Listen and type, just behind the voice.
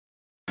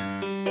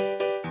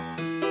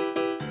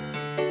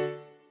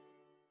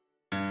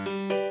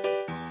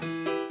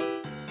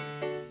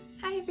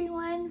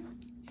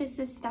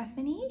is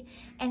Stephanie,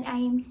 and I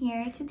am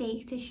here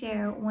today to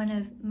share one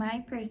of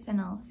my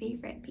personal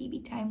favorite baby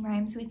time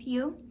rhymes with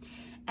you,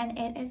 and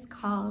it is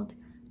called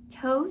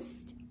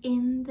Toast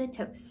in the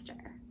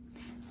Toaster.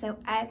 So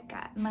I've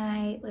got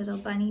my little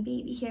bunny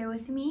baby here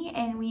with me,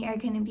 and we are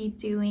going to be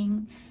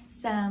doing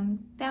some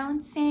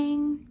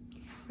bouncing.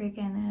 We're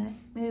going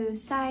to move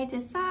side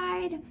to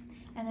side,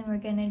 and then we're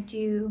going to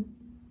do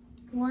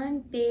one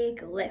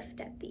big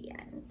lift at the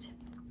end.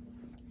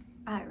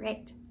 All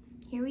right,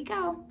 here we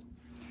go.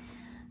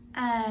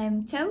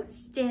 I'm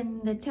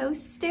toasting the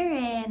toaster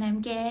and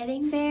I'm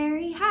getting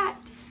very hot.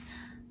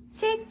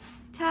 Tick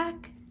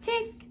tock,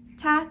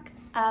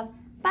 up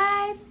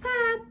I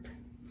pop.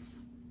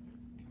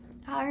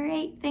 All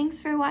right, thanks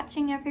for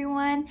watching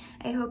everyone.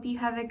 I hope you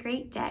have a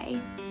great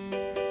day.